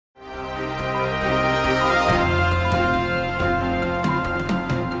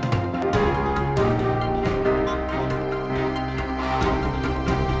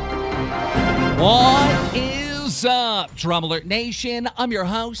up, Drum Alert Nation? I'm your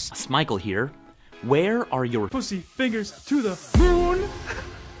host, Smichael here. Where are your pussy fingers to the moon?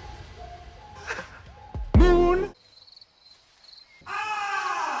 Moon!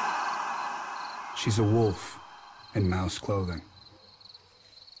 She's a wolf in mouse clothing.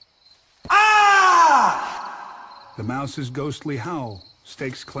 The mouse's ghostly howl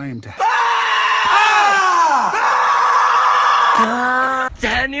stakes claim to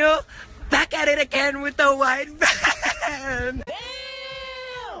Daniel, back at it again with the white van!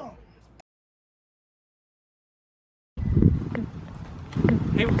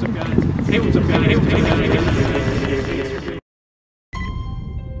 Hey, what's up, guys? Hey, what's up, guys? Hey, what's up, guys?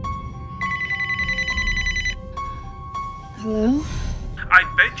 Hello? I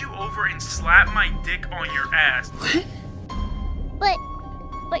bent you over and slapped my dick on your ass. What?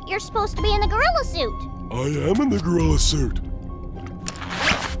 But you're supposed to be in the gorilla suit. I am in the gorilla suit.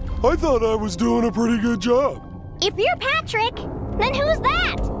 I thought I was doing a pretty good job. If you're Patrick, then who's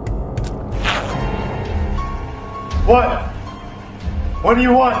that? What? What do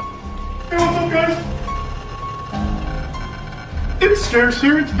you want? Hey, what's up, guys? It's Scarce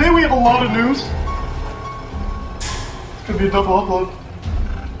here. Today we have a lot of news. It's gonna be a double upload.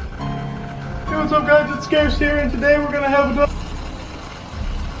 Hey, what's up, guys? It's Scarce here, and today we're gonna have a double.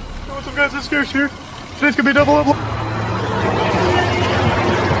 Hey, what's up, guys? It's Scarce here. Today's gonna be a double upload.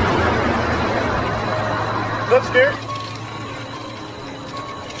 That's Scarce.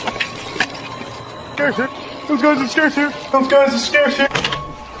 Scarce here. What's guys? It's Scarce here. What's guys? It's Scarce here.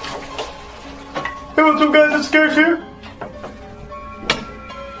 Hey, what's up, guys? It's Scarce here.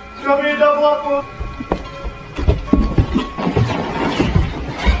 It's gonna be a double upload.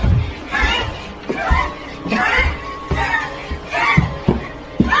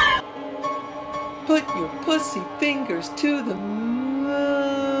 Put your pussy fingers to the moon.